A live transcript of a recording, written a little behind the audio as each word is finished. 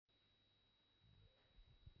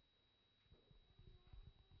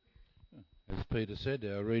As Peter said,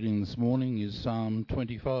 our reading this morning is Psalm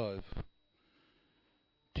 25.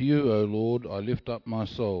 To you, O Lord, I lift up my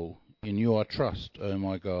soul. In you I trust, O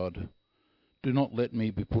my God. Do not let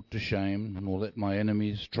me be put to shame, nor let my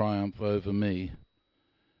enemies triumph over me.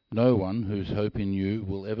 No one whose hope in you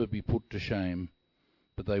will ever be put to shame,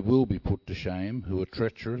 but they will be put to shame who are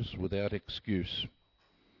treacherous without excuse.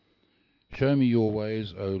 Show me your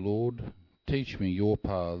ways, O Lord. Teach me your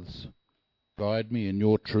paths. Guide me in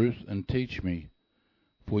your truth and teach me,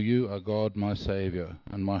 for you are God my Saviour,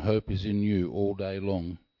 and my hope is in you all day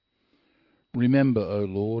long. Remember, O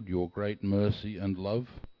Lord, your great mercy and love,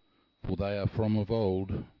 for they are from of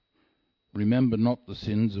old. Remember not the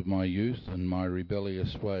sins of my youth and my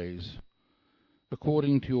rebellious ways.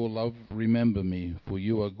 According to your love remember me, for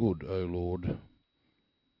you are good, O Lord.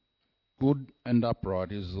 Good and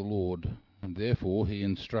upright is the Lord, and therefore he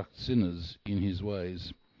instructs sinners in his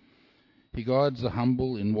ways. He guides the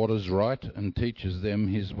humble in what is right and teaches them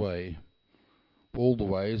his way. All the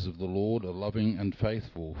ways of the Lord are loving and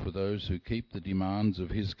faithful for those who keep the demands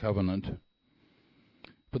of his covenant.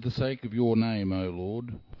 For the sake of your name, O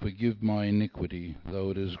Lord, forgive my iniquity,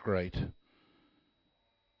 though it is great.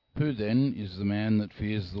 Who then is the man that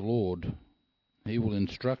fears the Lord? He will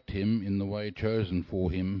instruct him in the way chosen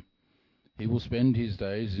for him. He will spend his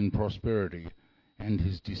days in prosperity, and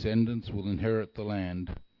his descendants will inherit the land.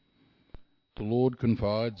 The Lord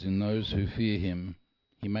confides in those who fear him.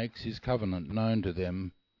 He makes his covenant known to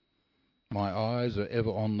them. My eyes are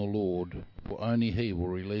ever on the Lord, for only he will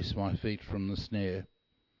release my feet from the snare.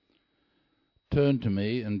 Turn to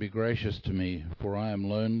me and be gracious to me, for I am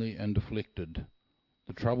lonely and afflicted.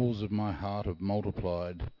 The troubles of my heart have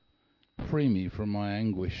multiplied. Free me from my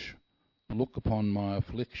anguish. Look upon my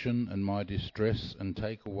affliction and my distress, and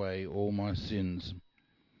take away all my sins.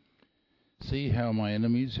 See how my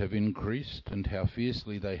enemies have increased, and how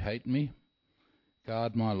fiercely they hate me.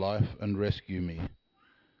 Guard my life and rescue me.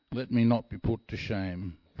 Let me not be put to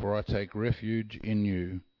shame, for I take refuge in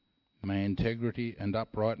you. May integrity and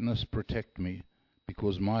uprightness protect me,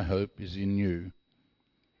 because my hope is in you.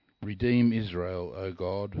 Redeem Israel, O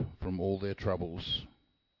God, from all their troubles.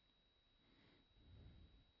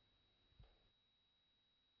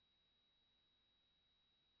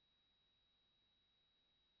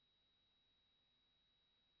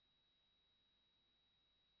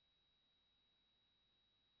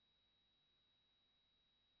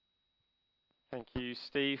 Thank you,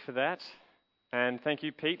 Steve, for that. And thank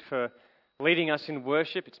you, Pete, for leading us in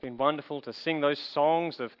worship. It's been wonderful to sing those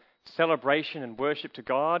songs of celebration and worship to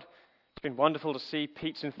God. It's been wonderful to see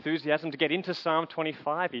Pete's enthusiasm to get into Psalm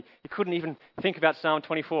 25. He couldn't even think about Psalm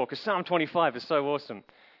 24 because Psalm 25 is so awesome.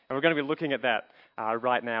 And we're going to be looking at that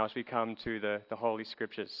right now as we come to the Holy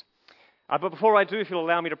Scriptures. But before I do, if you'll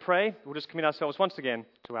allow me to pray, we'll just commit ourselves once again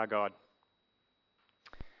to our God.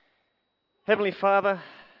 Heavenly Father,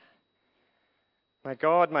 my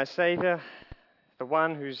God, my Saviour, the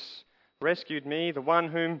one who's rescued me, the one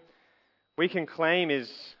whom we can claim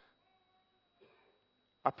is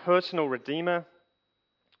a personal Redeemer,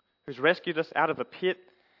 who's rescued us out of the pit.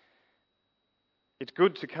 It's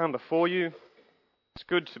good to come before you. It's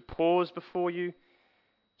good to pause before you.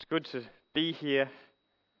 It's good to be here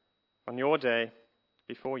on your day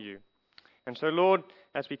before you. And so, Lord,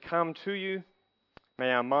 as we come to you,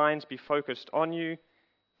 may our minds be focused on you.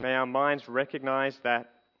 May our minds recognize that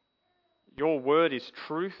your word is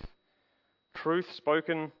truth, truth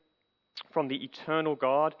spoken from the eternal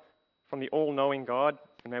God, from the all-knowing God,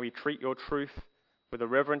 and may we treat your truth with the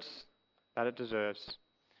reverence that it deserves.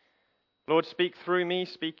 Lord, speak through me,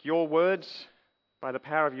 speak your words by the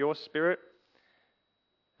power of your Spirit.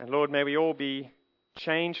 And Lord, may we all be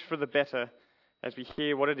changed for the better as we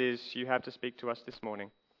hear what it is you have to speak to us this morning.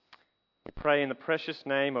 We pray in the precious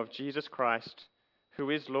name of Jesus Christ, who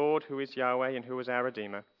is Lord, who is Yahweh, and who is our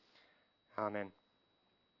Redeemer. Amen.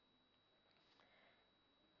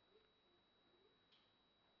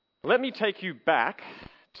 Let me take you back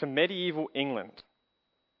to medieval England.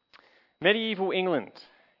 Medieval England.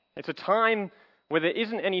 It's a time where there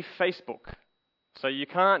isn't any Facebook, so you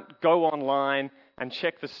can't go online and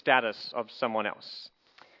check the status of someone else.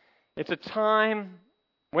 It's a time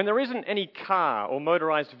when there isn't any car or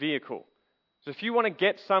motorized vehicle. So if you want to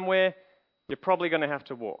get somewhere, you're probably going to have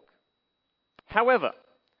to walk. However,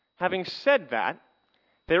 having said that,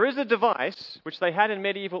 there is a device which they had in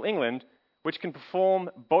medieval England which can perform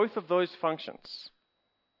both of those functions.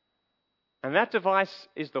 And that device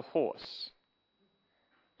is the horse.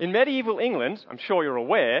 In medieval England, I'm sure you're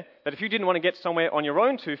aware that if you didn't want to get somewhere on your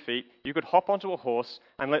own 2 feet, you could hop onto a horse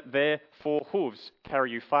and let their 4 hooves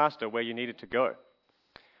carry you faster where you needed to go.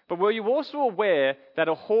 But were you also aware that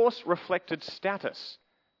a horse reflected status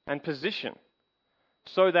and position?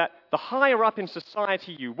 So that the higher up in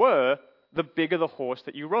society you were, the bigger the horse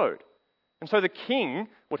that you rode. And so the king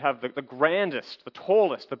would have the grandest, the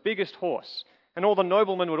tallest, the biggest horse. And all the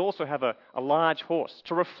noblemen would also have a large horse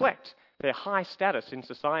to reflect their high status in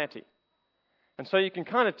society. And so you can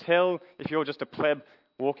kind of tell, if you're just a pleb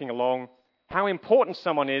walking along, how important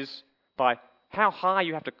someone is by how high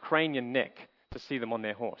you have to crane your neck to see them on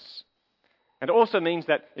their horse. And it also means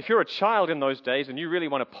that if you're a child in those days and you really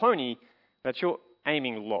want a pony, that you're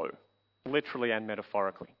aiming low, literally and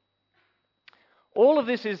metaphorically. All of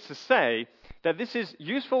this is to say that this is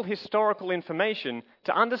useful historical information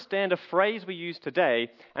to understand a phrase we use today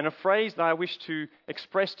and a phrase that I wish to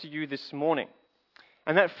express to you this morning.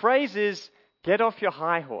 And that phrase is, get off your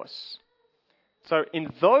high horse. So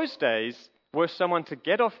in those days, were someone to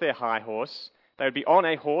get off their high horse, they would be on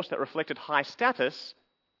a horse that reflected high status,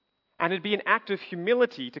 and it'd be an act of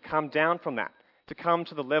humility to come down from that, to come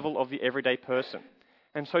to the level of the everyday person.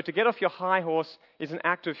 And so to get off your high horse is an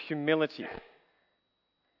act of humility.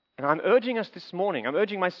 And I'm urging us this morning, I'm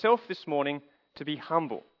urging myself this morning to be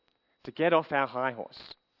humble, to get off our high horse.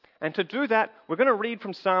 And to do that, we're going to read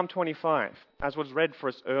from Psalm 25, as was read for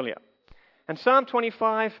us earlier. And Psalm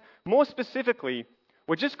 25, more specifically,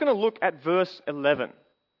 we're just going to look at verse 11.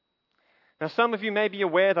 Now, some of you may be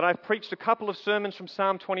aware that I've preached a couple of sermons from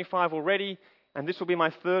Psalm 25 already, and this will be my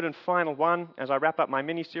third and final one as I wrap up my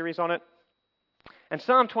mini-series on it. And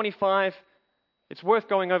Psalm 25, it's worth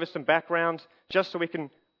going over some background just so we can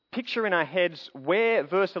picture in our heads where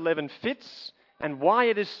verse 11 fits and why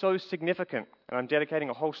it is so significant. And I'm dedicating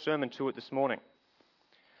a whole sermon to it this morning.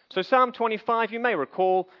 So Psalm 25, you may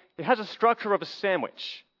recall, it has a structure of a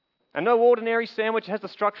sandwich. And no ordinary sandwich, it has the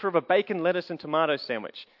structure of a bacon, lettuce, and tomato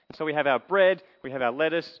sandwich. And so we have our bread, we have our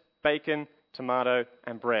lettuce, bacon, tomato,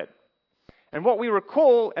 and bread. And what we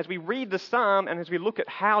recall as we read the psalm and as we look at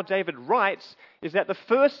how David writes is that the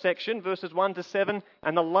first section, verses 1 to 7,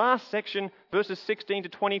 and the last section, verses 16 to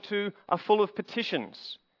 22, are full of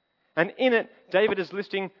petitions. And in it, David is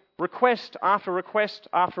listing request after request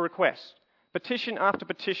after request, petition after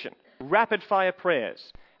petition, rapid-fire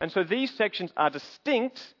prayers. And so these sections are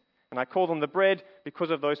distinct, and I call them the bread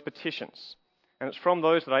because of those petitions. And it's from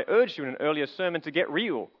those that I urged you in an earlier sermon to get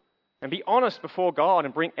real and be honest before God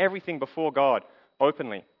and bring everything before God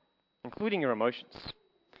openly, including your emotions.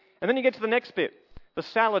 And then you get to the next bit, the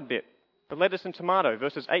salad bit, the lettuce and tomato,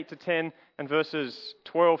 verses 8 to 10 and verses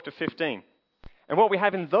 12 to 15. And what we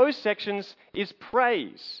have in those sections is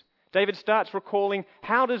praise. David starts recalling,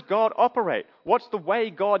 how does God operate? What's the way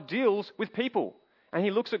God deals with people? And he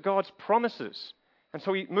looks at God's promises. And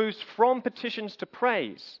so he moves from petitions to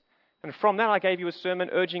praise. And from that I gave you a sermon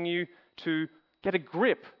urging you to get a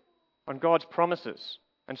grip on God's promises.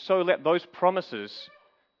 And so let those promises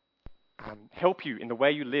help you in the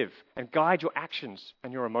way you live and guide your actions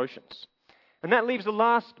and your emotions. And that leaves the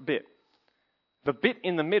last bit, the bit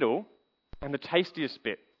in the middle and the tastiest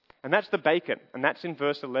bit. And that's the bacon, and that's in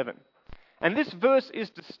verse 11. And this verse is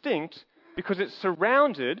distinct because it's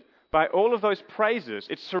surrounded by all of those praises.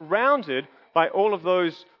 It's surrounded by all of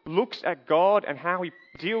those looks at God and how he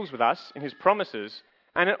deals with us in his promises,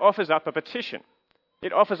 and it offers up a petition.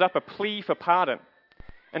 It offers up a plea for pardon.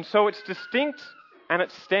 And so it's distinct and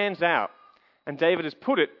it stands out. And David has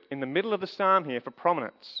put it in the middle of the psalm here for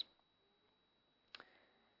prominence.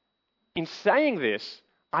 In saying this,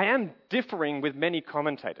 I am differing with many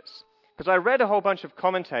commentators. Because I read a whole bunch of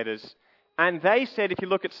commentators, and they said if you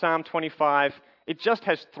look at Psalm 25, it just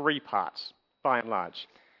has 3 parts, by and large.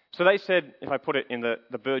 So they said, if I put it in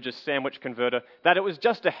the Burgess sandwich converter, that it was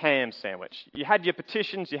just a ham sandwich. You had your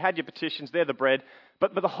petitions, they're the bread,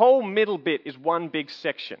 but the whole middle bit is one big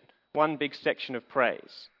section of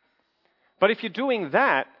praise. But if you're doing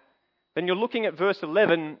that, then you're looking at verse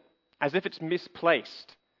 11 as if it's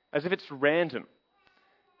misplaced, as if it's random.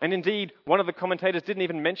 And indeed, one of the commentators didn't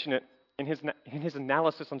even mention it in his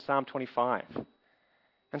analysis on Psalm 25.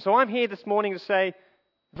 And so I'm here this morning to say,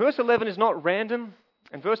 verse 11 is not random,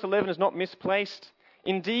 and verse 11 is not misplaced.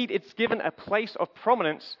 Indeed, it's given a place of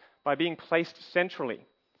prominence by being placed centrally.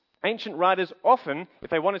 Ancient writers often, if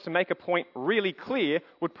they wanted to make a point really clear,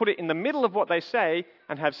 would put it in the middle of what they say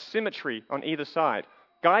and have symmetry on either side,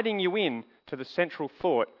 guiding you in to the central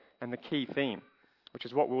thought and the key theme, which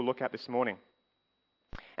is what we'll look at this morning.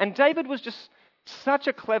 And David was just such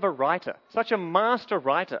a clever writer, such a master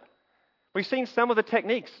writer. We've seen some of the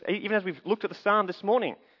techniques, even as we've looked at the psalm this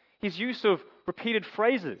morning. His use of repeated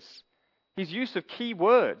phrases, his use of key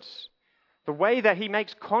words, the way that he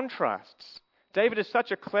makes contrasts. David is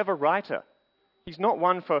such a clever writer. He's not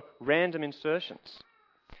one for random insertions.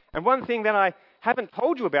 And one thing that I haven't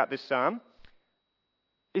told you about this psalm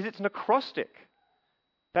is it's an acrostic,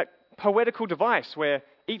 that poetical device where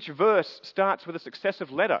each verse starts with a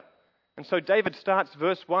successive letter. And so David starts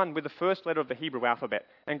verse 1 with the first letter of the Hebrew alphabet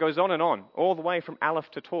and goes on, all the way from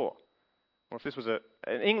Aleph to Tor. Or if this was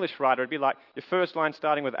an English writer, it'd be like your first line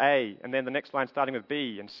starting with A, and then the next line starting with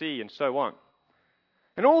B and C, and so on.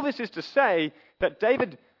 And all this is to say that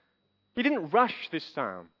David, he didn't rush this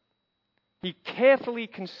psalm. He carefully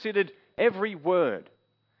considered every word.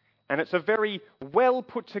 And it's a very well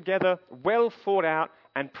put together, well thought out,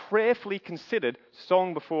 and prayerfully considered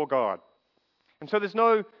song before God. And so there's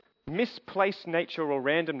no misplaced nature or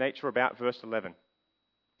random nature about verse 11.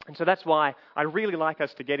 And so that's why I really like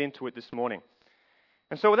us to get into it this morning.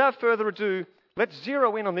 And so without further ado, let's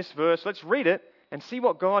zero in on this verse, let's read it, and see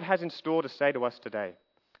what God has in store to say to us today.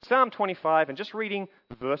 Psalm 25, and just reading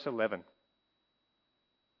verse 11.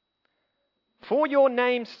 For your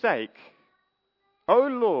name's sake, O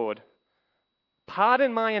Lord,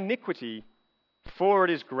 pardon my iniquity, for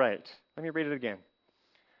it is great. Let me read it again.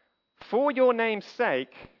 For your name's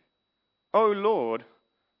sake, O Lord,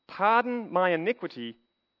 pardon my iniquity,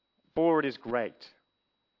 for it is great.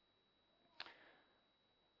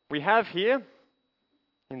 We have here,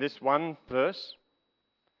 in this one verse,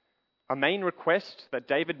 a main request that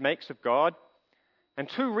David makes of God, and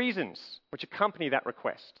two reasons which accompany that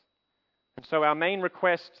request. And so our main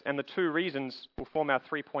request and the two reasons will form our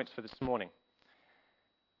 3 points for this morning.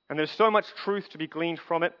 And there's so much truth to be gleaned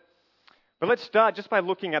from it. But let's start just by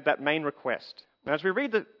looking at that main request. And as we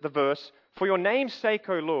read the verse, for your name's sake,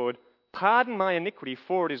 O Lord, pardon my iniquity,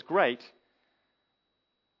 for it is great.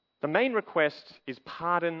 The main request is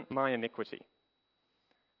pardon my iniquity.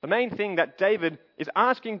 The main thing that David is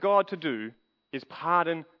asking God to do is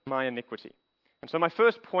pardon my iniquity. And so my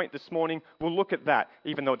first point this morning, we'll look at that,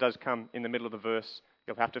 even though it does come in the middle of the verse.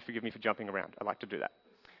 You'll have to forgive me for jumping around. I like to do that.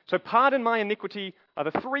 So pardon my iniquity are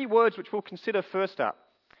the three words which we'll consider first up.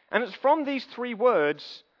 And it's from these three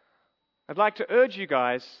words, I'd like to urge you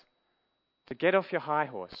guys to get off your high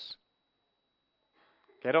horse.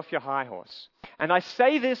 Get off your high horse. And I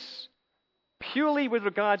say this purely with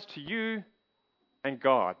regards to you and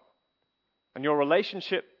God and your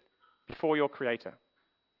relationship before your Creator.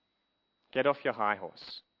 Get off your high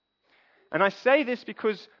horse. And I say this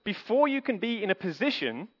because before you can be in a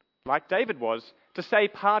position, like David was, to say,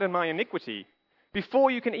 pardon my iniquity, before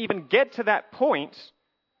you can even get to that point,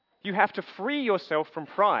 you have to free yourself from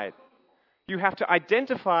pride. You have to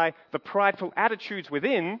identify the prideful attitudes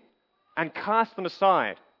within and cast them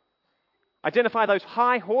aside. Identify those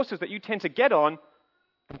high horses that you tend to get on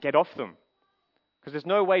and get off them. Because there's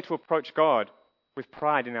no way to approach God with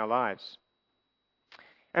pride in our lives.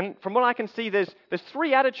 And from what I can see, there's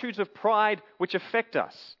three attitudes of pride which affect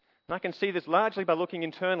us. And I can see this largely by looking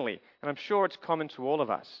internally, and I'm sure it's common to all of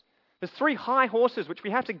us. There's three high horses which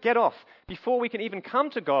we have to get off before we can even come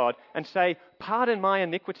to God and say, pardon my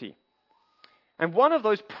iniquity. And one of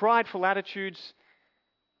those prideful attitudes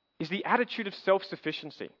is the attitude of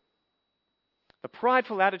self-sufficiency. The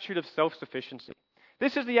prideful attitude of self-sufficiency.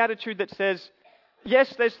 This is the attitude that says,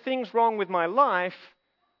 yes, there's things wrong with my life,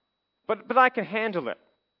 but I can handle it.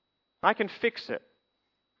 I can fix it.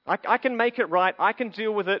 I can make it right. I can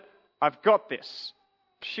deal with it. I've got this.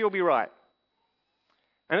 She'll be right.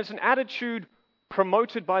 And it's an attitude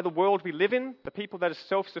promoted by the world we live in. The people that are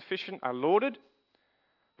self-sufficient are lauded.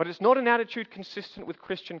 But it's not an attitude consistent with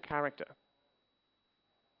Christian character.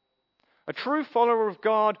 A true follower of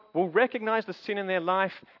God will recognize the sin in their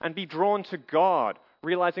life and be drawn to God,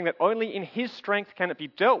 realizing that only in His strength can it be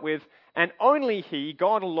dealt with, and only He,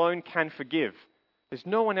 God alone, can forgive. There's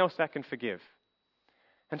no one else that can forgive.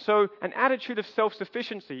 And so an attitude of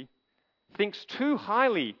self-sufficiency thinks too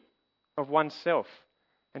highly of oneself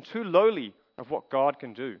and too lowly of what God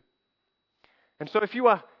can do. And so if you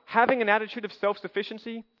are having an attitude of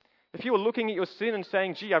self-sufficiency, if you are looking at your sin and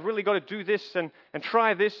saying, gee, I've really got to do this and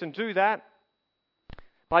try this and do that,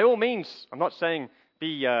 by all means, I'm not saying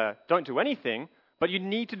don't do anything, but you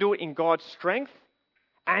need to do it in God's strength,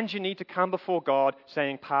 and you need to come before God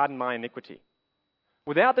saying, pardon my iniquity.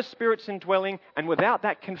 Without the Spirit's indwelling and without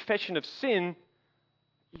that confession of sin,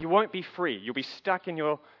 you won't be free. You'll be stuck in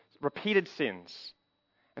your repeated sins.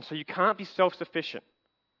 And so you can't be self-sufficient.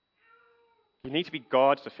 You need to be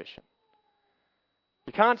God-sufficient.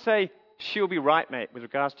 You can't say, she'll be right, mate, with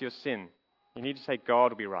regards to your sin. You need to say,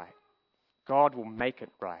 God will be right. God will make it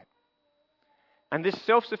right. And this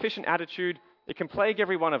self-sufficient attitude, it can plague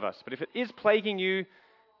every one of us. But if it is plaguing you,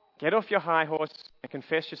 get off your high horse and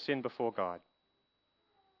confess your sin before God.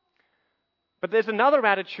 But there's another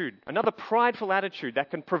attitude, another prideful attitude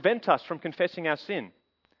that can prevent us from confessing our sin.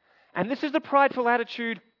 And this is the prideful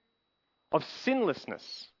attitude of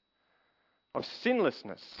sinlessness. Of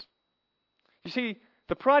sinlessness. You see,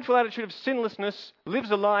 the prideful attitude of sinlessness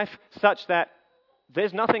lives a life such that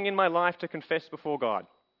there's nothing in my life to confess before God.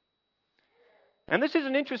 And this is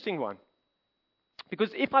an interesting one.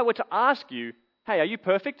 Because if I were to ask you, hey, are you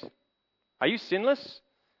perfect? Are you sinless?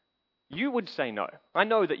 You would say no. I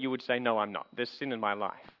know that you would say, no, I'm not. There's sin in my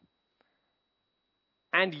life.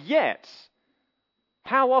 And yet,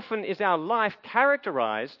 how often is our life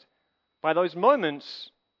characterized by those moments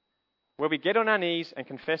where we get on our knees and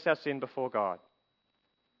confess our sin before God?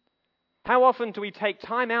 How often do we take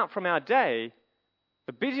time out from our day,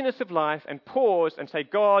 the busyness of life, and pause and say,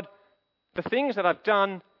 God, the things that I've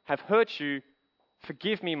done have hurt you.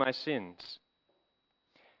 Forgive me my sins.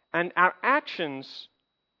 And our actions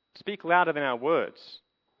speak louder than our words.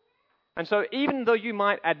 And so even though you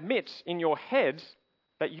might admit in your head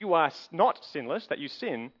that you are not sinless, that you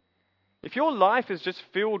sin, if your life is just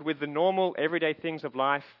filled with the normal everyday things of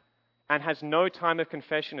life and has no time of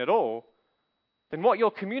confession at all, then what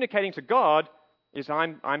you're communicating to God is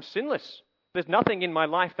I'm sinless. There's nothing in my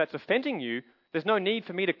life that's offending you. There's no need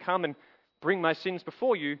for me to come and bring my sins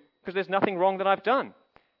before you because there's nothing wrong that I've done.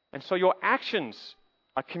 And so your actions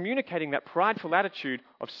are communicating that prideful attitude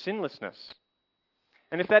of sinlessness.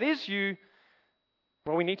 And if that is you,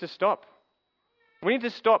 well, we need to stop. We need to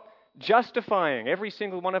stop justifying every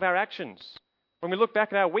single one of our actions. When we look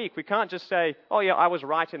back at our week, we can't just say, oh yeah, I was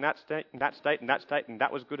right in that state, and that state, and that state, and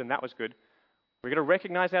that was good, and that was good. We're going to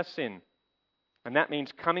recognize our sin. And that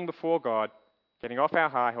means coming before God, getting off our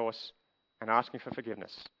high horse, and asking for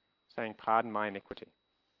forgiveness, saying, pardon my iniquity.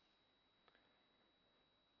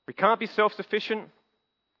 We can't be self-sufficient.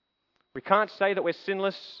 We can't say that we're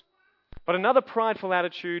sinless. But another prideful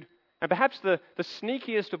attitude, and perhaps the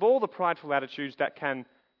sneakiest of all the prideful attitudes that can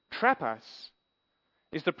trap us,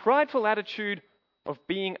 is the prideful attitude of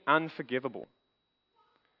being unforgivable.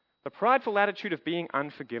 The prideful attitude of being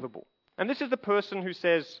unforgivable. And this is the person who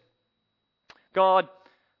says, God,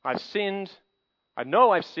 I've sinned. I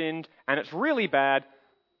know I've sinned, and it's really bad,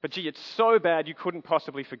 but gee, it's so bad you couldn't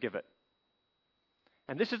possibly forgive it.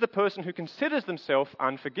 And this is the person who considers themselves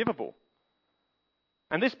unforgivable.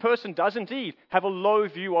 And this person does indeed have a low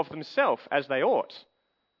view of themselves, as they ought.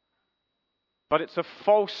 But it's a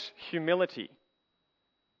false humility.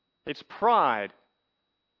 It's pride.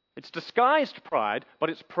 It's disguised pride, but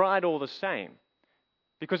it's pride all the same.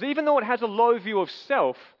 Because even though it has a low view of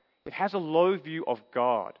self, it has a low view of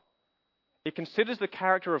God. It considers the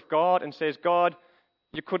character of God and says, God,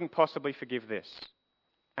 you couldn't possibly forgive this.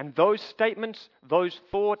 And those statements, those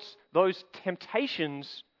thoughts, those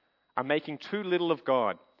temptations are making too little of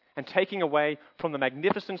God and taking away from the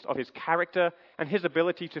magnificence of his character and his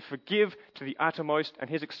ability to forgive to the uttermost and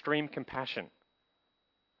his extreme compassion.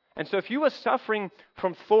 And so if you are suffering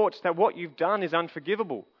from thoughts that what you've done is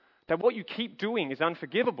unforgivable, that what you keep doing is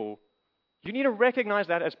unforgivable, you need to recognize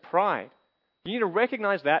that as pride. You need to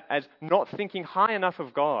recognize that as not thinking high enough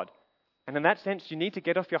of God. And in that sense, you need to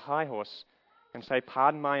get off your high horse and say,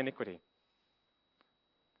 pardon my iniquity.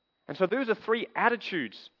 And so those are three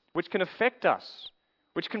attitudes which can affect us,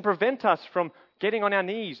 which can prevent us from getting on our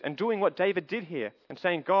knees and doing what David did here and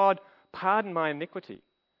saying, God, pardon my iniquity.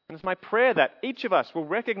 And it's my prayer that each of us will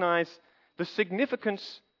recognize the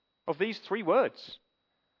significance of these three words.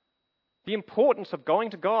 The importance of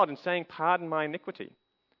going to God and saying, pardon my iniquity.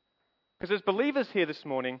 Because as believers here this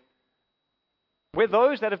morning, we're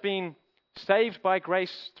those that have been saved by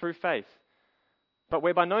grace through faith. But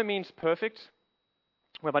we're by no means perfect.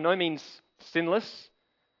 We're by no means sinless.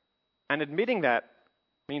 And admitting that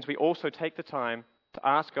means we also take the time to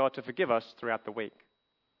ask God to forgive us throughout the week.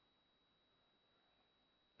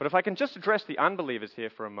 But if I can just address the unbelievers here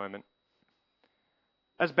for a moment.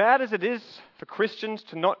 As bad as it is for Christians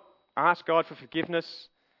to not ask God for forgiveness,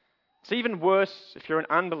 it's even worse if you're an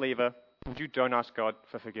unbeliever and you don't ask God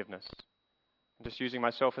for forgiveness. I'm just using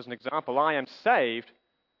myself as an example. I am saved,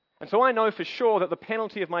 and so I know for sure that the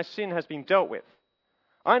penalty of my sin has been dealt with.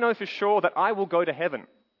 I know for sure that I will go to heaven.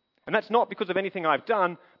 And that's not because of anything I've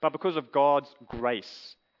done, but because of God's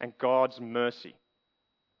grace and God's mercy.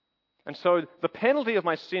 And so the penalty of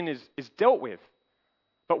my sin is dealt with.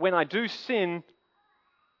 But when I do sin,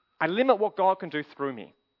 I limit what God can do through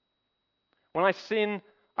me. When I sin,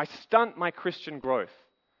 I stunt my Christian growth.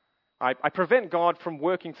 I prevent God from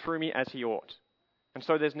working through me as he ought. And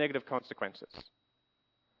so there's negative consequences.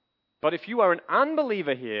 But if you are an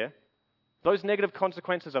unbeliever here, those negative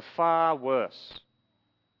consequences are far worse.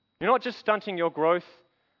 You're not just stunting your growth,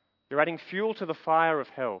 you're adding fuel to the fire of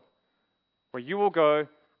hell, where you will go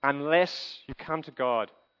unless you come to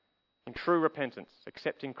God in true repentance,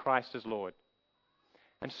 accepting Christ as Lord.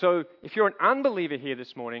 And so, if you're an unbeliever here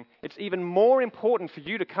this morning, it's even more important for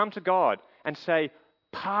you to come to God and say,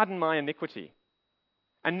 pardon my iniquity,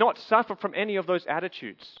 and not suffer from any of those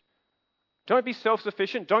attitudes. Don't be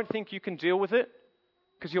self-sufficient. Don't think you can deal with it,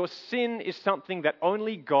 because your sin is something that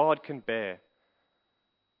only God can bear.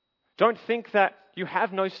 Don't think that you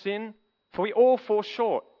have no sin, for we all fall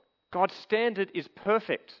short. God's standard is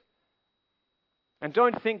perfect. And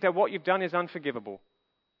don't think that what you've done is unforgivable.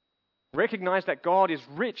 Recognize that God is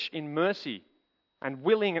rich in mercy and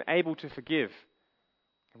willing and able to forgive.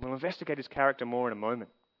 And we'll investigate his character more in a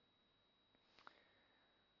moment.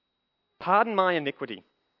 Pardon my iniquity.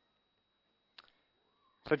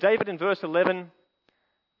 So David in verse 11,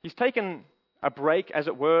 he's taken a break, as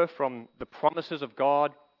it were, from the promises of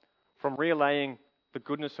God, from relaying the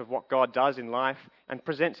goodness of what God does in life, and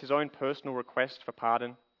presents his own personal request for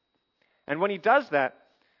pardon. And when he does that,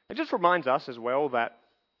 it just reminds us as well that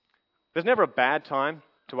there's never a bad time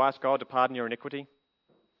to ask God to pardon your iniquity.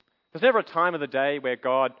 There's never a time of the day where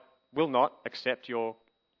God will not accept your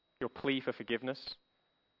plea for forgiveness.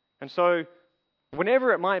 And so,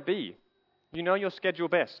 whenever it might be, you know your schedule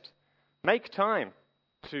best. Make time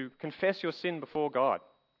to confess your sin before God.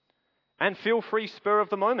 And feel free, spur of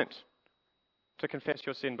the moment, to confess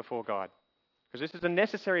your sin before God. Because this is a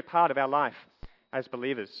necessary part of our life as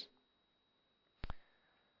believers.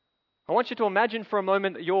 I want you to imagine for a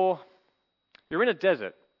moment that you're in a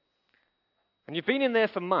desert, and you've been in there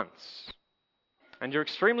for months, and you're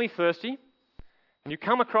extremely thirsty, and you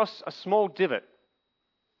come across a small divot,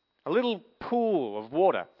 a little pool of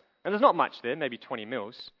water, and there's not much there, maybe 20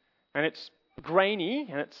 mils, and it's grainy,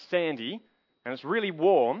 and it's sandy, and it's really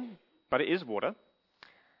warm, but it is water.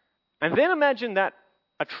 And then imagine that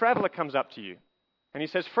a traveler comes up to you, and he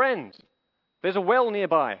says, "Friend, there's a well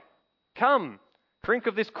nearby. Come, drink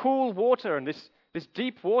of this cool water and this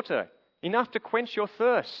deep water, enough to quench your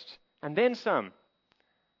thirst, and then some."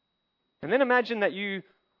 And then imagine that you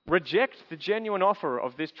reject the genuine offer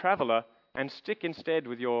of this traveler and stick instead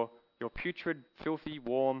with your putrid, filthy,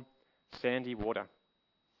 warm, sandy water.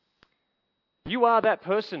 You are that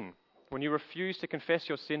person when you refuse to confess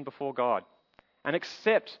your sin before God and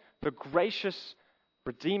accept the gracious,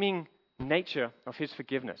 redeeming nature of his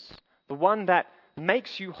forgiveness, the one that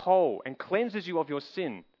makes you whole and cleanses you of your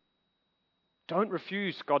sin. Don't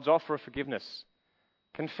refuse God's offer of forgiveness.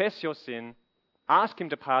 Confess your sin, ask him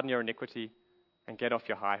to pardon your iniquity, and get off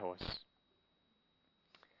your high horse.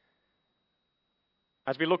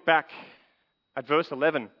 As we look back at verse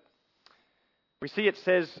 11, we see it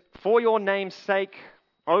says, "For your name's sake,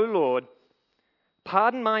 O Lord,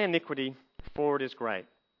 pardon my iniquity, for it is great."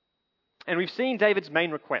 And we've seen David's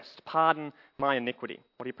main request, pardon my iniquity,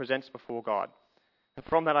 what he presents before God. And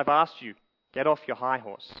from that I've asked you, get off your high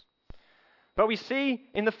horse. But we see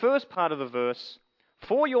in the first part of the verse,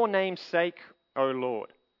 "For your name's sake, O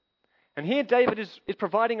Lord." And here David is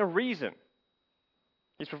providing a reason.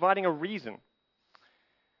 He's providing a reason.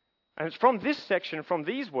 And it's from this section, from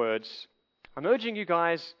these words, I'm urging you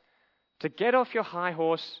guys to get off your high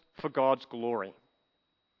horse for God's glory.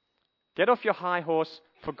 Get off your high horse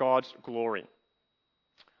for God's glory.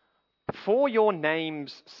 For your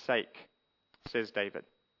name's sake, says David.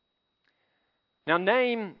 Now,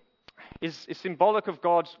 name is symbolic of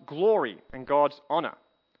God's glory and God's honor.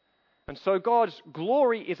 And so God's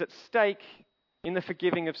glory is at stake in the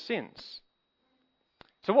forgiving of sins.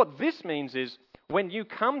 So what this means is, when you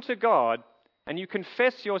come to God and you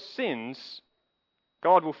confess your sins,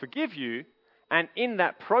 God will forgive you, and in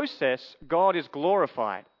that process, God is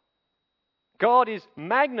glorified. God is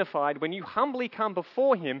magnified when you humbly come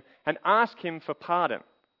before him and ask him for pardon.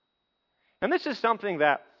 And this is something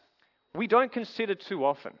that we don't consider too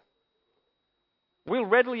often. We'll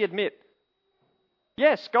readily admit,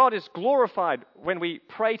 yes, God is glorified when we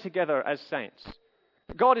pray together as saints.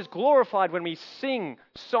 God is glorified when we sing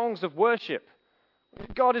songs of worship.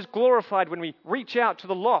 God is glorified when we reach out to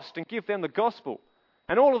the lost and give them the gospel.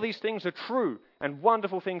 And all of these things are true and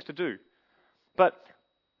wonderful things to do. But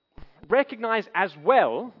recognize as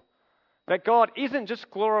well that God isn't just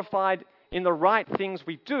glorified in the right things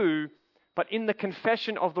we do, but in the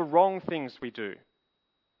confession of the wrong things we do.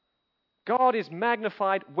 God is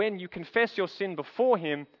magnified when you confess your sin before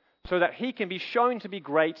him so that he can be shown to be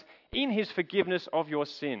great in his forgiveness of your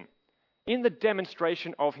sin, in the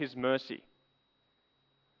demonstration of his mercy.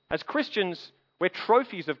 As Christians, we're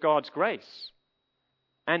trophies of God's grace.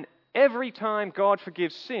 And every time God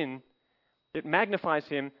forgives sin, it magnifies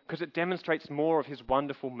him because it demonstrates more of his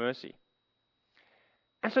wonderful mercy.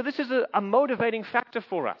 And so this is a motivating factor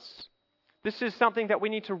for us. This is something that we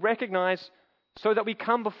need to recognize so that we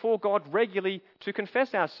come before God regularly to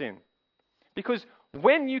confess our sin. Because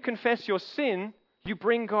when you confess your sin, you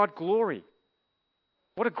bring God glory.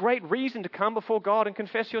 What a great reason to come before God and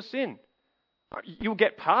confess your sin. You'll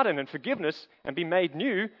get pardon and forgiveness and be made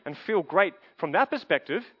new and feel great from that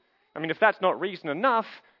perspective. I mean, if that's not reason enough,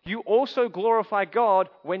 you also glorify God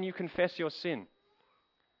when you confess your sin.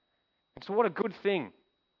 And so what a good thing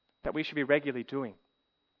that we should be regularly doing.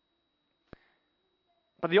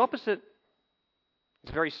 But the opposite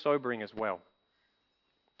is very sobering as well.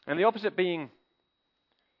 And the opposite being,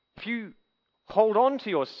 if you hold on to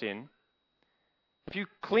your sin, if you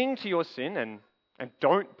cling to your sin and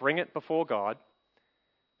don't bring it before God,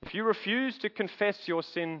 if you refuse to confess your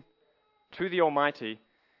sin to the Almighty,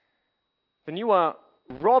 then you are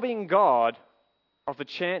robbing God of the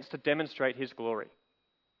chance to demonstrate His glory.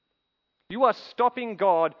 You are stopping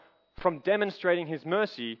God from demonstrating His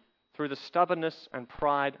mercy through the stubbornness and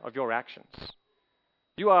pride of your actions.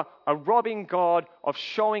 You are robbing God of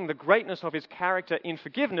showing the greatness of His character in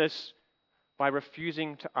forgiveness by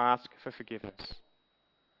refusing to ask for forgiveness.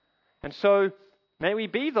 And so, may we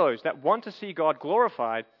be those that want to see God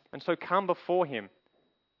glorified and so come before Him,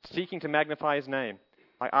 seeking to magnify His name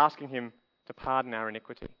by asking Him to pardon our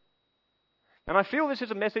iniquity. And I feel this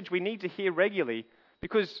is a message we need to hear regularly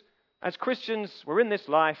because as Christians, we're in this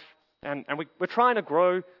life and we're trying to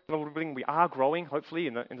grow. We are growing, hopefully,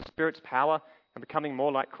 in the Spirit's power and becoming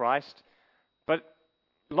more like Christ. But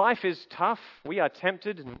life is tough. We are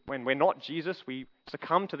tempted, and when we're not Jesus, we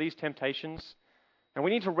succumb to these temptations. And we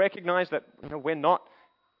need to recognize that we're not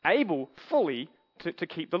able fully to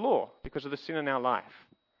keep the law because of the sin in our life.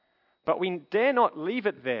 But we dare not leave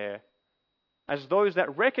it there as those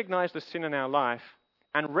that recognize the sin in our life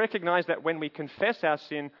and recognize that when we confess our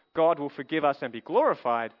sin, God will forgive us and be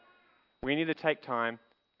glorified. We need to take time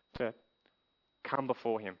to come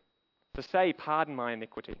before Him, to say, pardon my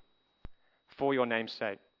iniquity for your name's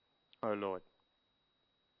sake, O Lord.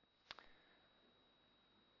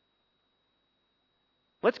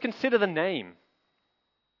 Let's consider the name.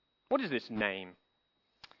 What is this name?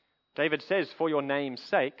 David says, for your name's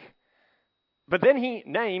sake, but then he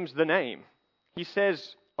names the name. He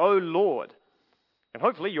says, O Lord. And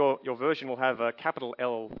hopefully your version will have a capital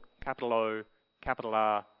L, capital O, capital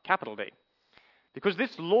R, capital D. Because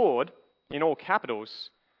this Lord, in all capitals,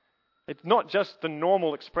 it's not just the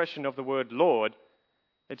normal expression of the word Lord,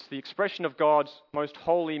 it's the expression of God's most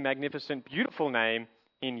holy, magnificent, beautiful name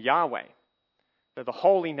in Yahweh, the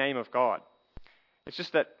holy name of God. It's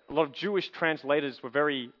just that a lot of Jewish translators were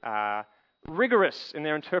very rigorous in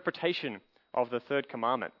their interpretation of the third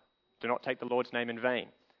commandment. Do not take the Lord's name in vain.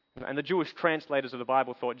 And the Jewish translators of the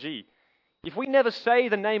Bible thought, gee, if we never say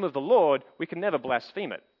the name of the Lord, we can never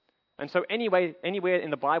blaspheme it. And so anywhere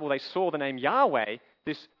in the Bible they saw the name Yahweh,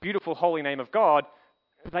 this beautiful holy name of God,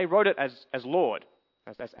 they wrote it as Lord,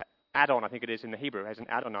 as Adon, I think it is in the Hebrew, as an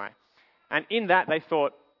Adonai. And in that they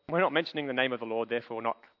thought, we're not mentioning the name of the Lord, therefore we're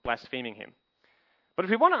not blaspheming Him. But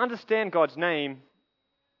if we want to understand God's name,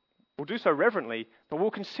 we'll do so reverently, but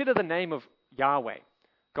we'll consider the name of Yahweh,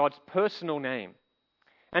 God's personal name.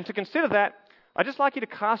 And to consider that, I'd just like you to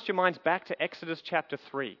cast your minds back to Exodus chapter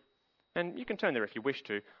 3. And you can turn there if you wish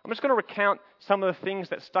to. I'm just going to recount some of the things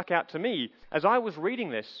that stuck out to me as I was reading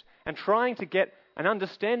this and trying to get an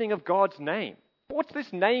understanding of God's name. What's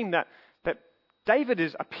this name that David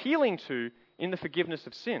is appealing to in the forgiveness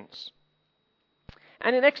of sins?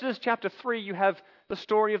 And in Exodus chapter 3, you have the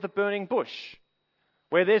story of the burning bush,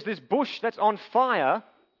 where there's this bush that's on fire,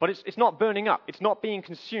 but it's not burning up. It's not being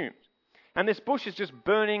consumed. And this bush is just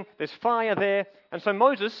burning. There's fire there. And so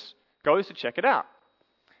Moses goes to check it out.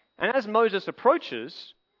 And as Moses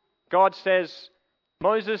approaches, God says,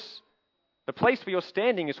 Moses, the place where you're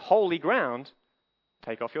standing is holy ground.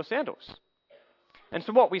 Take off your sandals. And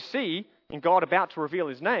so what we see in God about to reveal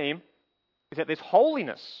His name is that there's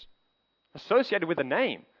holiness associated with the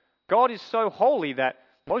name. God is so holy that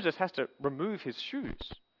Moses has to remove his shoes.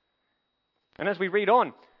 And as we read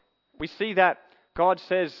on, we see that God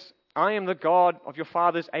says, I am the God of your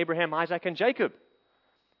fathers Abraham, Isaac, and Jacob.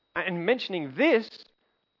 And mentioning this,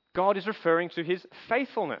 God is referring to His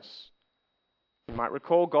faithfulness. You might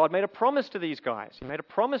recall God made a promise to these guys. He made a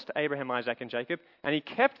promise to Abraham, Isaac, and Jacob, and He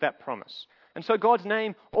kept that promise. And so God's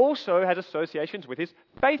name also has associations with His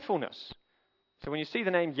faithfulness. So when you see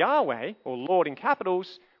the name Yahweh, or Lord in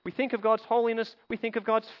capitals, we think of God's holiness, we think of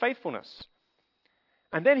God's faithfulness.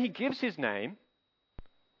 And then He gives His name,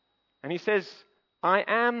 and He says, I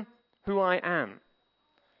am who I am.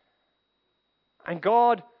 And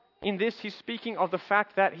God, in this, He's speaking of the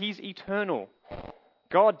fact that He's eternal.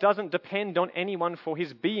 God doesn't depend on anyone for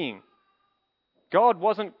His being. God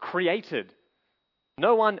wasn't created.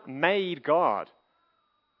 No one made God.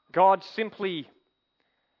 God simply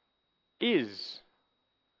is.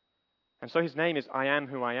 And so his name is I am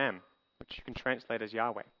who I am, which you can translate as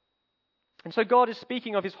Yahweh. And so God is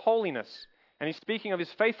speaking of his holiness, and he's speaking of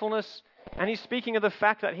his faithfulness, and he's speaking of the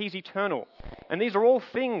fact that he's eternal. And these are all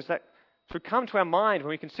things that should come to our mind when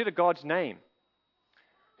we consider God's name.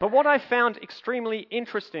 But what I found extremely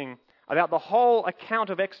interesting about the whole account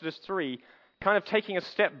of Exodus 3, kind of taking a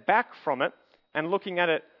step back from it and looking at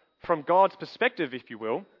it from God's perspective, if you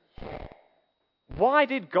will, why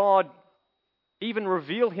did God even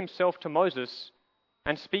reveal himself to Moses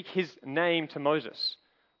and speak his name to Moses?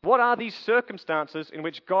 What are these circumstances in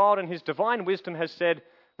which God in his divine wisdom has said,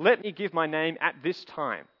 let me give my name at this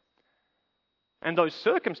time? And those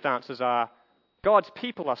circumstances are God's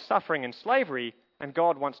people are suffering in slavery and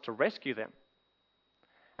God wants to rescue them.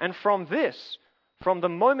 And from this, from the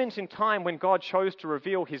moment in time when God chose to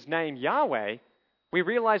reveal his name Yahweh, we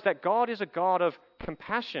realize that God is a God of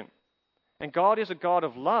compassion and God is a God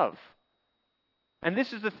of love. And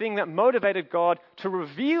this is the thing that motivated God to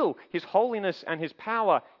reveal his holiness and his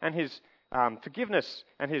power and his forgiveness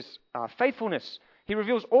and his faithfulness. He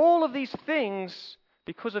reveals all of these things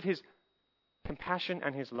because of his compassion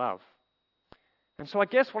and his love. And so I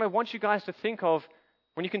guess what I want you guys to think of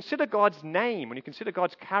when you consider God's name, when you consider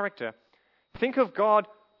God's character, think of God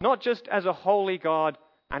not just as a holy God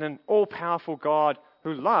and an all-powerful God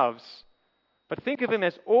who loves, but think of him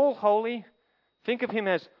as all holy, think of him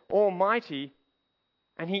as almighty,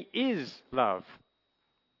 and he is love.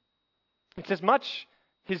 It's as much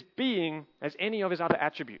his being as any of his other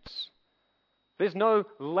attributes. There's no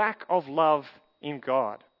lack of love in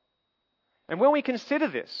God. And when we consider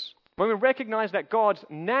this, when we recognize that God's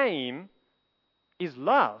name is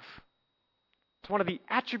love, it's one of the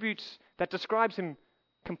attributes that describes him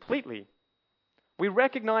completely, we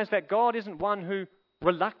recognize that God isn't one who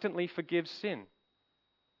reluctantly forgives sin.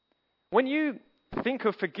 When you think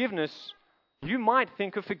of forgiveness, you might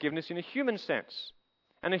think of forgiveness in a human sense.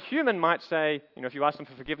 And a human might say, if you ask them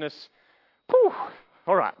for forgiveness,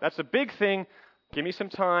 all right, that's a big thing. Give me some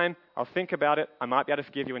time. I'll think about it. I might be able to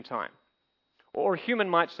forgive you in time. Or a human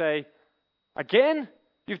might say, again?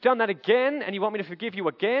 You've done that again and you want me to forgive you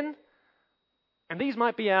again? And these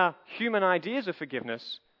might be our human ideas of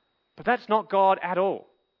forgiveness, but that's not God at all.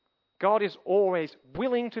 God is always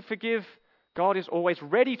willing to forgive. God is always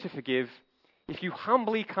ready to forgive if you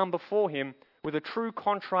humbly come before him with a true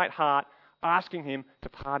contrite heart, asking him to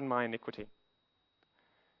pardon my iniquity.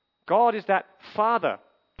 God is that father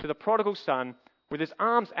to the prodigal son with his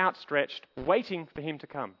arms outstretched, waiting for him to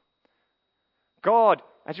come. God,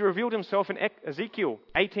 as he revealed himself in Ezekiel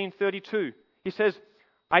 18:32, he says,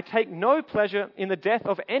 I take no pleasure in the death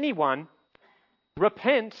of anyone.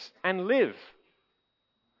 Repent and live.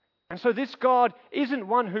 And so this God isn't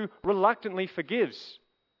one who reluctantly forgives.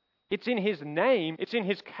 It's in his name, it's in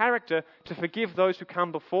his character to forgive those who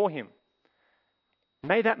come before him.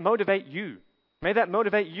 May that motivate you. May that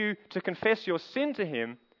motivate you to confess your sin to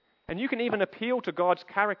him, and you can even appeal to God's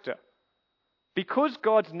character. Because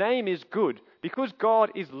God's name is good, because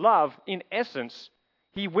God is love in essence,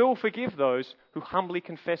 he will forgive those who humbly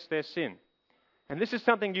confess their sin. And this is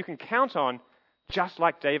something you can count on, just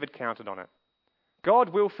like David counted on it. God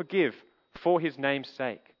will forgive for his name's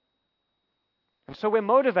sake. And so we're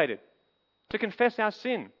motivated to confess our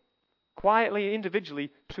sin quietly and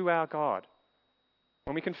individually to our God.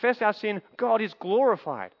 When we confess our sin, God is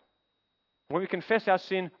glorified. When we confess our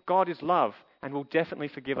sin, God is love and will definitely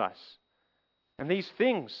forgive us. And these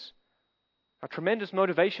things are tremendous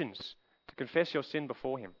motivations to confess your sin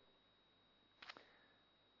before him.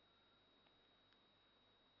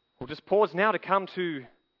 We'll just pause now to come to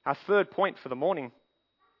our third point for the morning.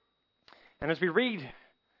 And as we read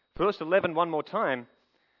verse 11 one more time,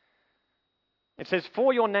 it says,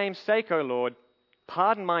 for your name's sake, O Lord,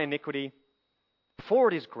 pardon my iniquity, for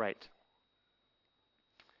it is great.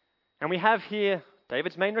 And we have here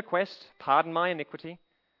David's main request, pardon my iniquity.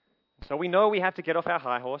 So we know we have to get off our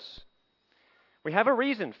high horse. We have a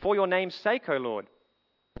reason, for your name's sake, O Lord.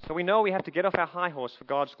 So we know we have to get off our high horse for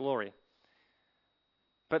God's glory.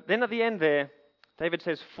 But then at the end there, David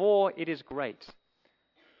says, for it is great.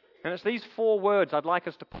 And it's these four words I'd like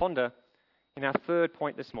us to ponder in our third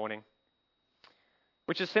point this morning,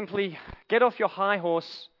 which is simply, get off your high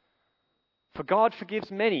horse, for God forgives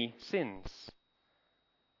many sins.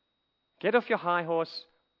 Get off your high horse,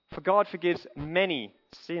 for God forgives many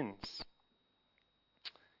sins.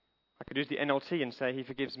 I could use the NLT and say he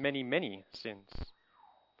forgives many, many sins.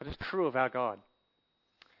 But it's true of our God.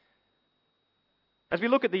 As we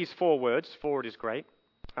look at these four words, for it is great,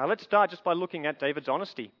 let's start just by looking at David's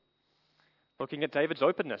honesty. Looking at David's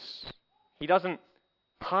openness. He doesn't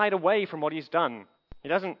hide away from what he's done. He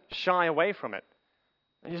doesn't shy away from it.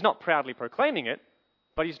 And he's not proudly proclaiming it,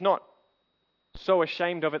 but he's not so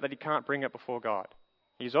ashamed of it that he can't bring it before God.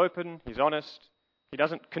 He's open, he's honest, he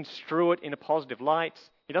doesn't construe it in a positive light,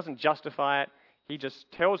 he doesn't justify it, he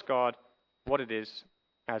just tells God what it is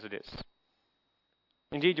as it is.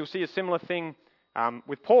 Indeed, you'll see a similar thing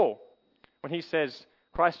with Paul, when he says,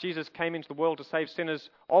 Christ Jesus came into the world to save sinners,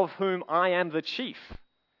 of whom I am the chief.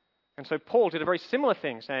 And so Paul did a very similar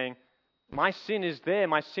thing, saying, my sin is there,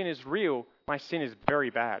 my sin is real, my sin is very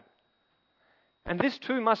bad. And this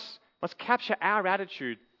too must capture our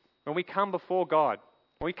attitude when we come before God.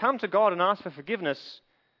 When we come to God and ask for forgiveness,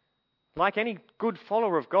 like any good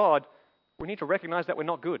follower of God, we need to recognize that we're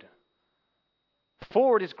not good.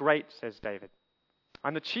 For it is great, says David.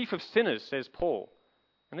 I'm the chief of sinners, says Paul.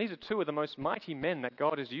 And these are two of the most mighty men that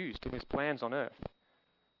God has used in his plans on earth.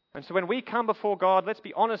 And so when we come before God, let's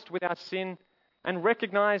be honest with our sin and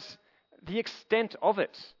recognize the extent of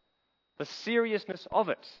it, the seriousness of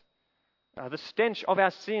it, the stench of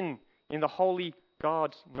our sin in the holy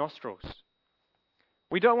God's nostrils.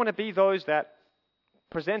 We don't want to be those that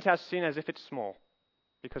present our sin as if it's small,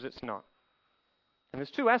 because it's not. And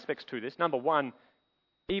there's two aspects to this. Number one,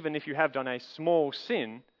 even if you have done a small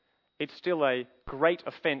sin, it's still a great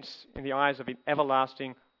offense in the eyes of an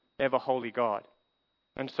everlasting, ever-holy God.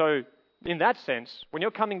 And so, in that sense, when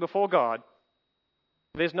you're coming before God,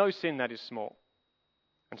 there's no sin that is small.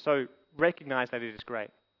 And so, recognize that it is great.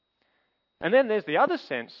 And then there's the other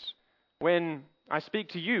sense when I speak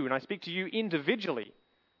to you, and I speak to you individually,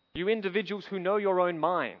 you individuals who know your own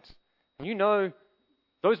mind, and you know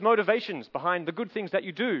those motivations behind the good things that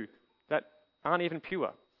you do that aren't even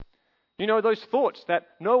pure. You know those thoughts that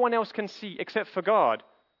no one else can see except for God.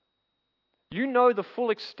 You know the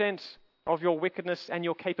full extent of your wickedness and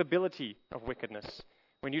your capability of wickedness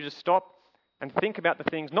when you just stop and think about the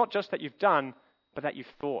things, not just that you've done, but that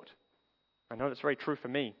you've thought. I know that's very true for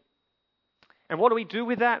me. And what do we do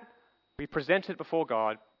with that? We present it before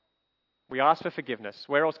God. We ask for forgiveness.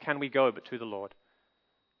 Where else can we go but to the Lord?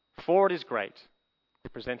 For it is great. We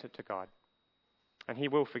present it to God. And He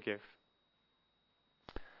will forgive.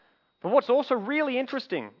 But what's also really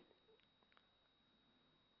interesting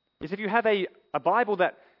is if you have a Bible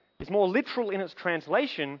that is more literal in its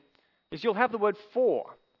translation, is you'll have the word for.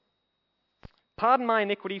 Pardon my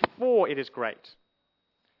iniquity, for it is great.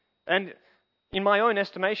 And in my own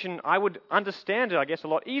estimation, I would understand it, I guess, a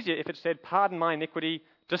lot easier if it said, pardon my iniquity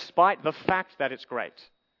despite the fact that it's great.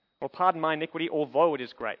 Or pardon my iniquity although it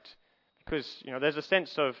is great. Because, there's a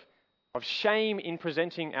sense of shame in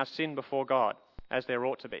presenting our sin before God, as there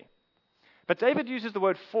ought to be. But David uses the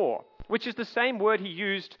word for, which is the same word he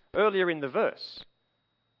used earlier in the verse.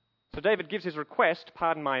 So David gives his request,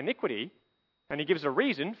 pardon my iniquity, and he gives a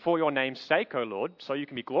reason, for your name's sake, O Lord, so you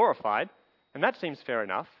can be glorified, and that seems fair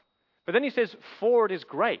enough. But then he says, for it is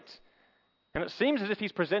great. And it seems as if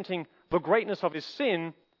he's presenting the greatness of his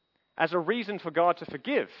sin as a reason for God to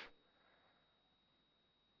forgive.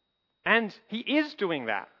 And he is doing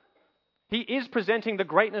that. He is presenting the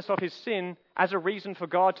greatness of his sin as a reason for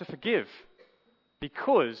God to forgive.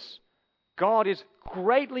 Because God is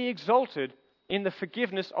greatly exalted in the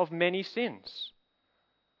forgiveness of many sins.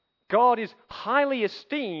 God is highly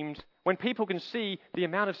esteemed when people can see the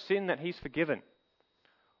amount of sin that He's forgiven.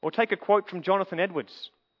 Or take a quote from Jonathan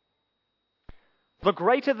Edwards. The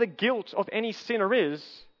greater the guilt of any sinner is,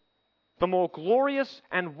 the more glorious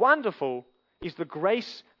and wonderful is the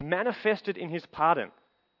grace manifested in His pardon.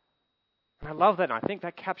 And I love that, and I think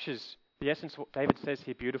that captures the essence of what David says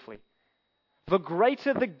here beautifully. The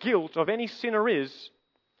greater the guilt of any sinner is,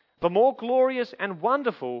 the more glorious and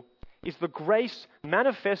wonderful is the grace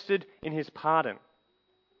manifested in His pardon.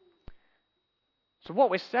 So what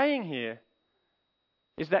we're saying here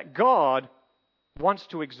is that God wants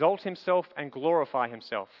to exalt Himself and glorify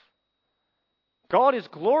Himself. God is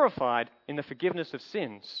glorified in the forgiveness of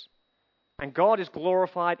sins, and God is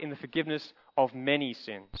glorified in the forgiveness of many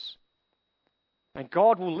sins. And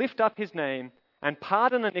God will lift up His name and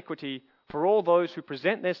pardon iniquity for all those who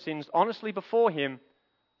present their sins honestly before Him,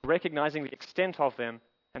 recognizing the extent of them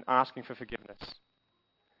and asking for forgiveness.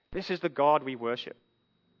 This is the God we worship.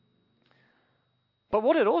 But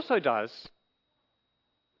what it also does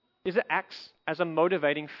is it acts as a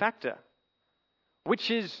motivating factor, which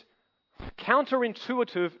is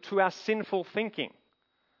counterintuitive to our sinful thinking.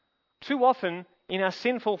 Too often in our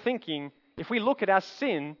sinful thinking, if we look at our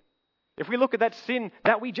sin, if we look at that sin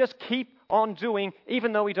that we just keep on doing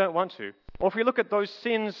even though we don't want to, or if we look at those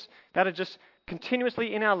sins that are just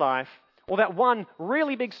continuously in our life, or that one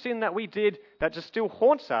really big sin that we did that just still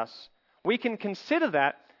haunts us, we can consider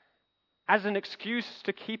that as an excuse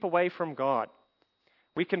to keep away from God.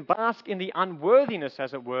 We can bask in the unworthiness,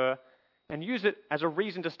 as it were, and use it as a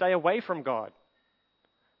reason to stay away from God.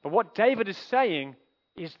 But what David is saying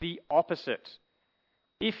is the opposite.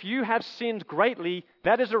 If you have sinned greatly,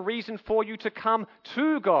 that is a reason for you to come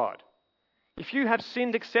to God. If you have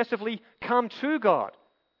sinned excessively, come to God,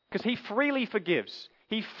 because He freely forgives.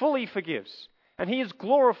 He fully forgives. And He is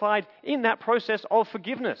glorified in that process of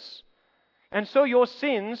forgiveness. And so your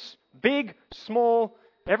sins, big, small,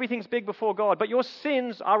 everything's big before God, but your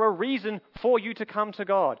sins are a reason for you to come to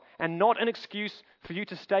God and not an excuse for you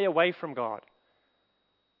to stay away from God.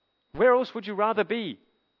 Where else would you rather be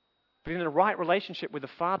but in a right relationship with the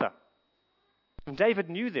Father? And David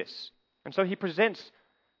knew this, and so he presents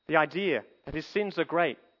the idea that his sins are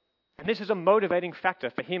great. And this is a motivating factor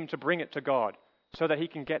for him to bring it to God so that he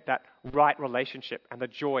can get that right relationship and the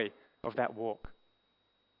joy of that walk.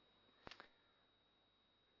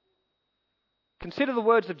 Consider the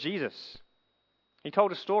words of Jesus. He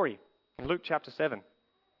told a story in Luke chapter 7.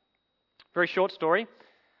 Very short story.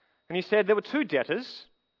 And he said there were two debtors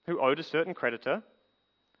who owed a certain creditor.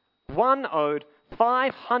 One owed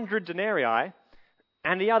 500 denarii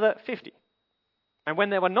and the other 50. And when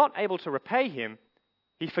they were not able to repay him,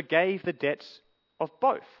 he forgave the debts of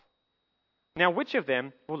both. Now, which of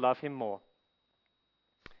them will love him more?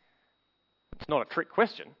 It's not a trick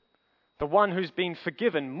question. The one who's been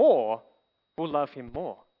forgiven more will love him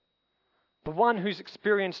more. The one who's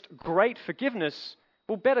experienced great forgiveness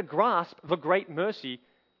will better grasp the great mercy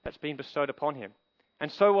that's been bestowed upon him,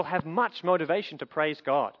 and so will have much motivation to praise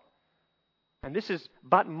God. And this is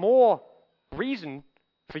but more reason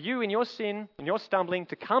for you in your sin, in your stumbling,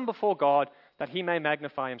 to come before God that He may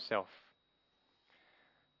magnify Himself.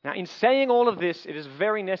 Now, in saying all of this, it is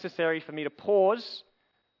very necessary for me to pause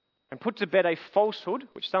and put to bed a falsehood,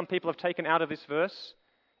 which some people have taken out of this verse,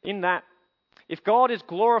 in that if God is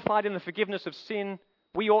glorified in the forgiveness of sin,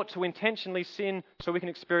 we ought to intentionally sin so we can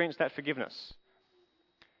experience that forgiveness.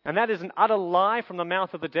 And that is an utter lie from the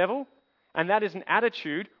mouth of the devil, and that is an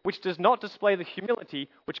attitude which does not display the humility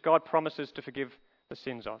which God promises to forgive the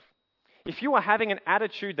sins of. If you are having an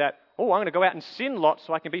attitude that, I'm going to go out and sin lots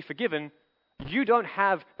so I can be forgiven, you don't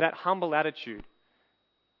have that humble attitude.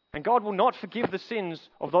 And God will not forgive the sins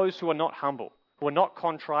of those who are not humble, who are not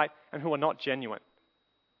contrite, and who are not genuine.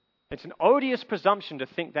 It's an odious presumption to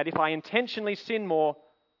think that if I intentionally sin more,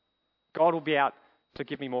 God will be out to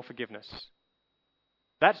give me more forgiveness.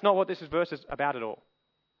 That's not what this verse is about at all.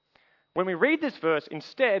 When we read this verse,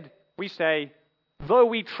 instead, we say, though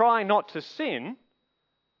we try not to sin,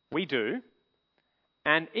 we do.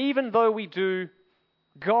 And even though we do,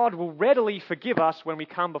 God will readily forgive us when we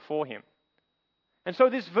come before Him. And so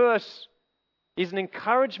this verse is an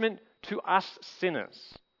encouragement to us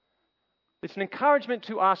sinners. It's an encouragement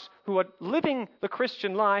to us who are living the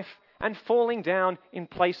Christian life and falling down in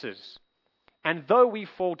places. And though we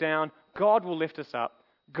fall down, God will lift us up.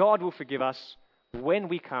 God will forgive us when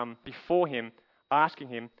we come before Him, asking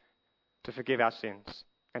Him to forgive our sins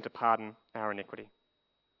and to pardon our iniquity.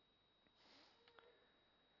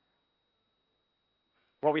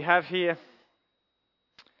 What we have here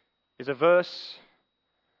is a verse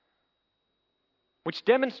which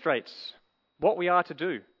demonstrates what we are to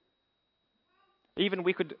do. Even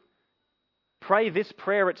we could pray this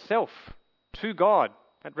prayer itself to God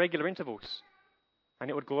at regular intervals, and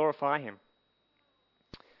it would glorify Him.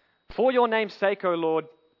 For your name's sake, O Lord,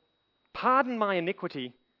 pardon my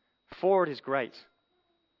iniquity, for it is great.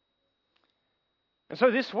 And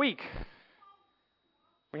so this week,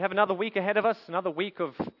 we have another week ahead of us, another week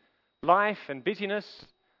of life and busyness,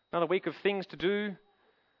 another week of things to do.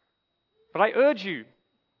 But I urge you,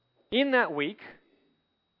 in that week,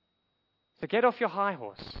 to get off your high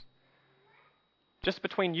horse. Just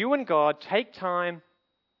between you and God, take time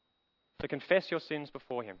to confess your sins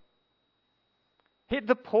before Him. Hit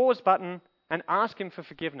the pause button and ask Him for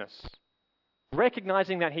forgiveness,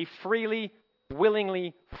 recognizing that He freely,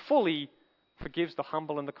 willingly, fully forgives the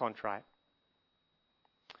humble and the contrite.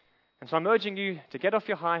 And so I'm urging you to get off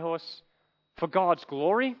your high horse for God's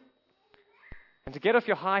glory, and to get off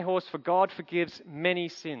your high horse for God forgives many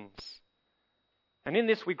sins. And in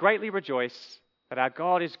this we greatly rejoice that our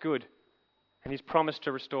God is good and He's promised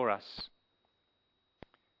to restore us.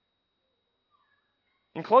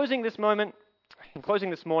 In closing this morning,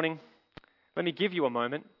 let me give you a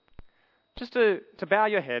moment just to bow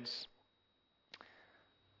your heads,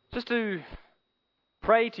 just to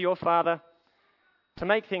pray to your Father to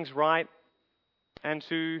make things right and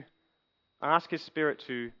to ask His Spirit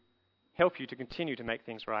to help you to continue to make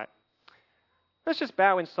things right. Let's just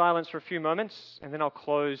bow in silence for a few moments, and then I'll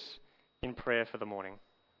close in prayer for the morning.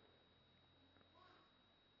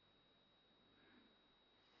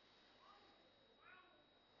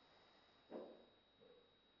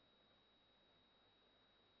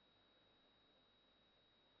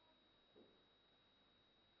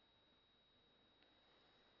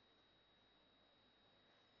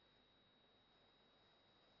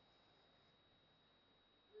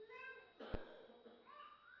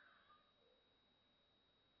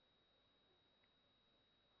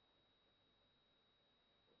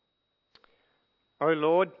 O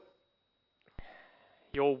Lord,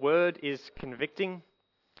 your word is convicting,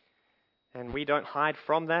 and we don't hide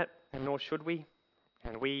from that, and nor should we.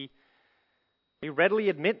 And we readily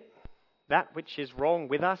admit that which is wrong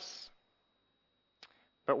with us,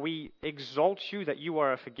 but we exalt you that you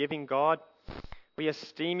are a forgiving God. We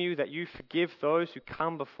esteem you that you forgive those who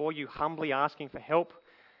come before you humbly asking for help,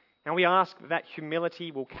 and we ask that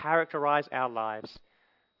humility will characterize our lives.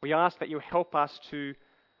 We ask that you help us to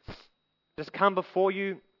just come before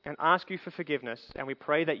you and ask you for forgiveness, and we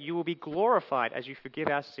pray that you will be glorified as you forgive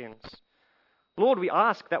our sins. Lord, we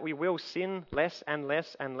ask that we will sin less and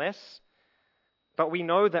less and less, but we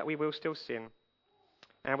know that we will still sin.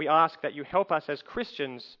 And we ask that you help us as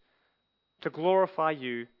Christians to glorify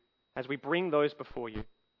you as we bring those before you.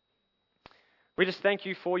 We just thank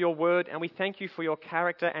you for your word, and we thank you for your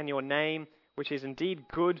character and your name, which is indeed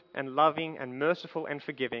good and loving and merciful and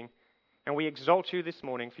forgiving. And we exalt you this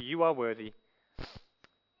morning, for you are worthy.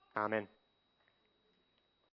 Amen.